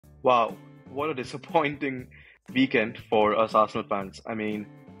Wow, what a disappointing weekend for us Arsenal fans. I mean,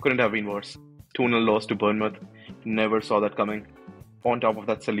 couldn't have been worse. 2-0 loss to Bournemouth. Never saw that coming. On top of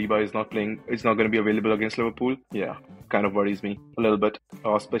that, Saliba is not playing, is not going to be available against Liverpool. Yeah, kind of worries me a little bit,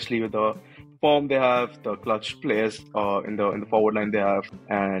 especially with the form they have, the clutch players in the forward line they have,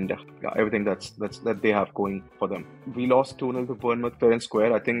 and yeah, everything that they have going for them. We lost 2-0 to Bournemouth fair and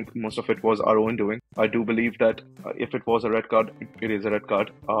square. I think most of it was our own doing. I do believe that if it was a red card, it is a red card.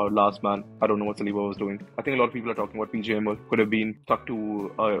 Our last man, I don't know what Saliba was doing. I think a lot of people are talking about PGM could have been stuck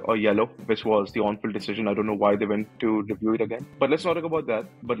to a yellow, which was the on-field decision. I don't know why they went to review it again. But let's not talk about that.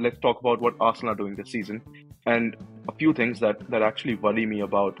 But let's talk about what Arsenal are doing this season and a few things that actually worry me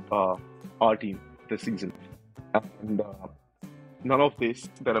about our team this season. And none of this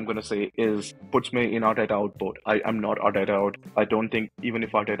that I'm going to say is puts me in Arteta out boat. I'm not Arteta out. I don't think even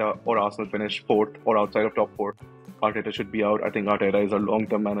if Arteta or Arsenal finish fourth or outside of top four, Arteta should be out. I think Arteta is a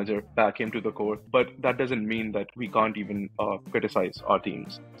long-term manager. Back him to the core. But that doesn't mean that we can't even criticize our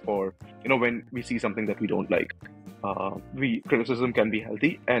teams or, when we see something that we don't like. Criticism can be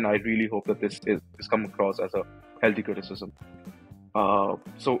healthy, and I really hope that this is come across as a healthy criticism.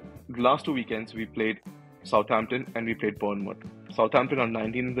 So the last 2 weekends we played Southampton and we played Bournemouth. Southampton are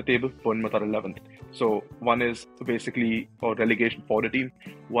 19th in the table, Bournemouth are 11th. So one is basically a relegation for the team.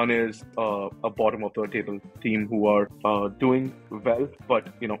 One is a bottom of the table team who are doing well, but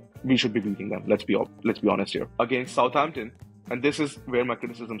we should be beating them. Let's be honest here. Against Southampton, and this is where my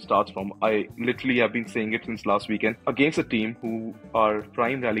criticism starts from. I literally have been saying it since last weekend. Against a team who are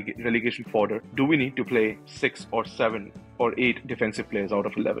prime relegation fodder, do we need to play 6 or 7 or 8 defensive players out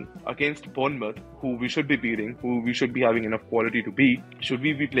of 11? Against Bournemouth, who we should be beating, who we should be having enough quality to beat, should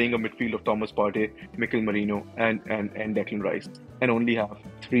we be playing a midfield of Thomas Partey, Mikel Merino, and Declan Rice, and only have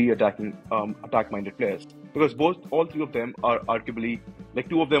 3 attack-minded players? Because all 3 of them are arguably,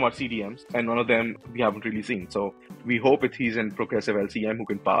 2 of them are CDMs, and one of them we haven't really seen. So we hope he's in progressive LCM who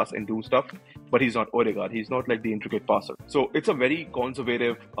can pass and do stuff, but he's not Odegaard. He's not like the intricate passer. So it's a very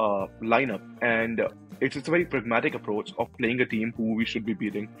conservative lineup, and it's a very pragmatic approach of playing a team who we should be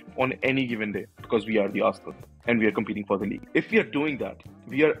beating on any given day because we are the Arsenal and we are competing for the league. If we are doing that,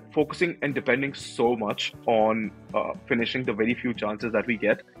 we are focusing and depending so much on finishing the very few chances that we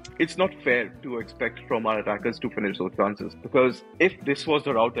get. It's not fair to expect from our attackers to finish those chances, because if this was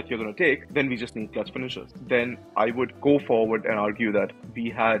the route that you're going to take, then we just need clutch finishers. Then I would go forward and argue that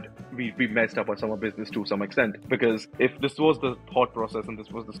we messed up our summer business to some extent, because if this was the thought process and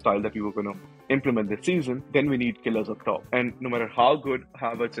this was the style that we were going to implement this season, then we need killers up top. And no matter how good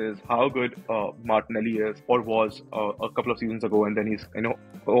Havertz is, how good Martinelli is or was a couple of seasons ago, and then he's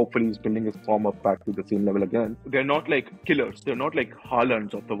hopefully he's building his form up back to the same level again. They're not like killers. They're not like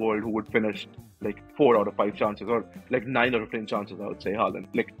Haalands of the world who would finish 4 out of 5 chances or 9 out of 10 chances. I would say Haaland.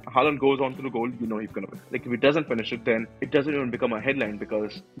 Haaland goes on to the goal, he's gonna win. If he doesn't finish it, then it doesn't even become a headline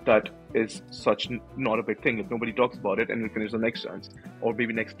because that is such not a big thing. If nobody talks about it, and he'll finish the next chance or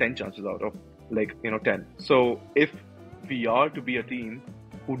maybe next 10 chances out of 10. So if we are to be a team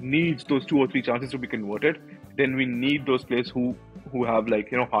who needs those 2 or 3 chances to be converted, then we need those players who have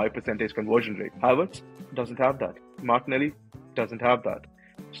high percentage conversion rate. Havertz doesn't have that. Martinelli doesn't have that.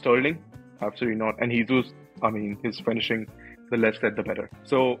 Sterling, absolutely not. And Jesus, his finishing, the less said the better.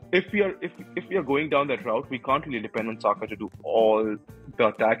 So if we are going down that route, we can't really depend on Saka to do all the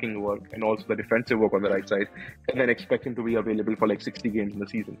attacking work and also the defensive work on the right side, and then expect him to be available for 60 games in the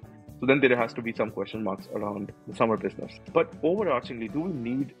season. So then there has to be some question marks around the summer business. But overarchingly, do we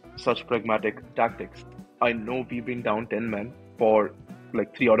need such pragmatic tactics? I know we've been down 10 men for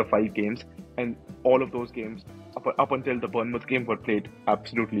 3 out of 5 games, and all of those games up until the Bournemouth game were played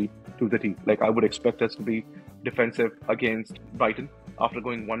absolutely to the T. I would expect us to be defensive against Brighton after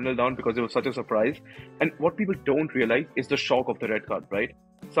going 1-0 down because it was such a surprise. And what people don't realize is the shock of the red card, right?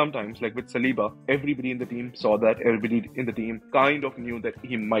 Sometimes, with Saliba, everybody in the team saw that. Everybody in the team kind of knew that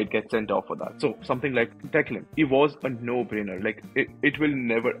he might get sent off for that. So something like Declan, it was a no-brainer. It will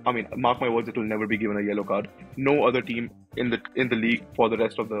never, mark my words, it will never be given a yellow card. No other team in the league for the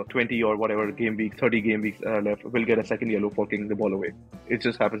rest of the 20 or whatever 30 game weeks left will get a second yellow for kicking the ball away. It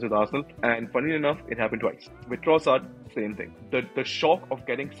just happens with Arsenal. And funny enough, it happened twice. With Trossard, same thing. The shock of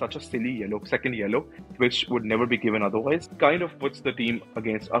getting such a silly second yellow, which would never be given otherwise, kind of puts the team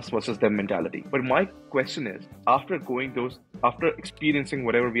against us versus them mentality. But my question is, after experiencing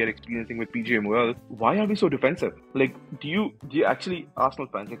whatever we are experiencing with PGMOL, why are we so defensive? Do you actually, Arsenal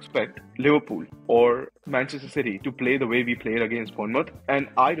fans, expect Liverpool or Manchester City to play the way we played against Bournemouth? And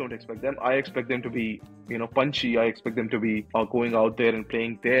I don't expect them. I expect them to be punchy. I expect them to be going out there and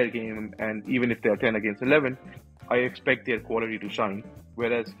playing their game. And even if they are 10 against 11, I expect their quality to shine,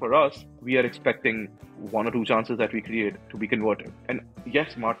 Whereas for us, we are expecting one or two chances that we create to be converted. And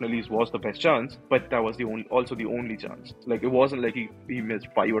yes, Martinelli's was the best chance, but that was also the only chance. Like, it wasn't like he missed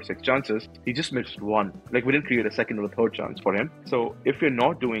 5 or 6 chances. He just missed one. Like, we didn't create a second or a third chance for him. So if we're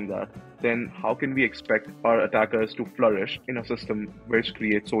not doing that, then how can we expect our attackers to flourish in a system which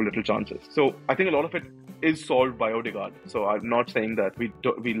creates so little chances? So I think a lot of it is solved by Odegaard. So I'm not saying that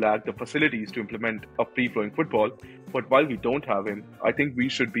we lack the facilities to implement a free-flowing football, but while we don't have him, I think we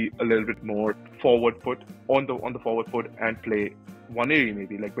should be a little bit more forward foot on the forward foot and play 180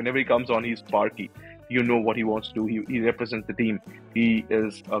 maybe. Like, whenever he comes on, he's sparky. You know what he wants to do. He represents the team. He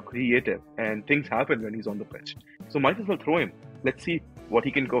is creative, and things happen when he's on the pitch. So might as well throw him. Let's see what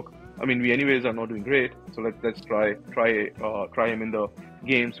he can cook. I mean, we anyways are not doing great, so let's try him in the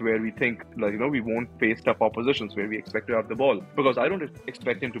games where we think, like, we won't face tough oppositions, where we expect to have the ball. Because I don't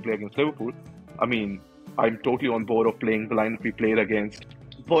expect him to play against Liverpool. I mean, I'm totally on board of playing the line that we played against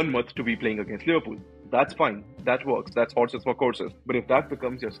Bournemouth to be playing against Liverpool. That's fine. That works. That's horses for courses. But if that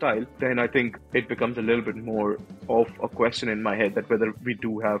becomes your style, then I think it becomes a little bit more of a question in my head that whether we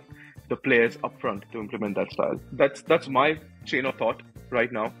do have the players up front to implement that style. That's my chain of thought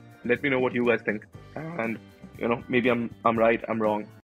right now. Let me know what you guys think. And, maybe I'm right, I'm wrong.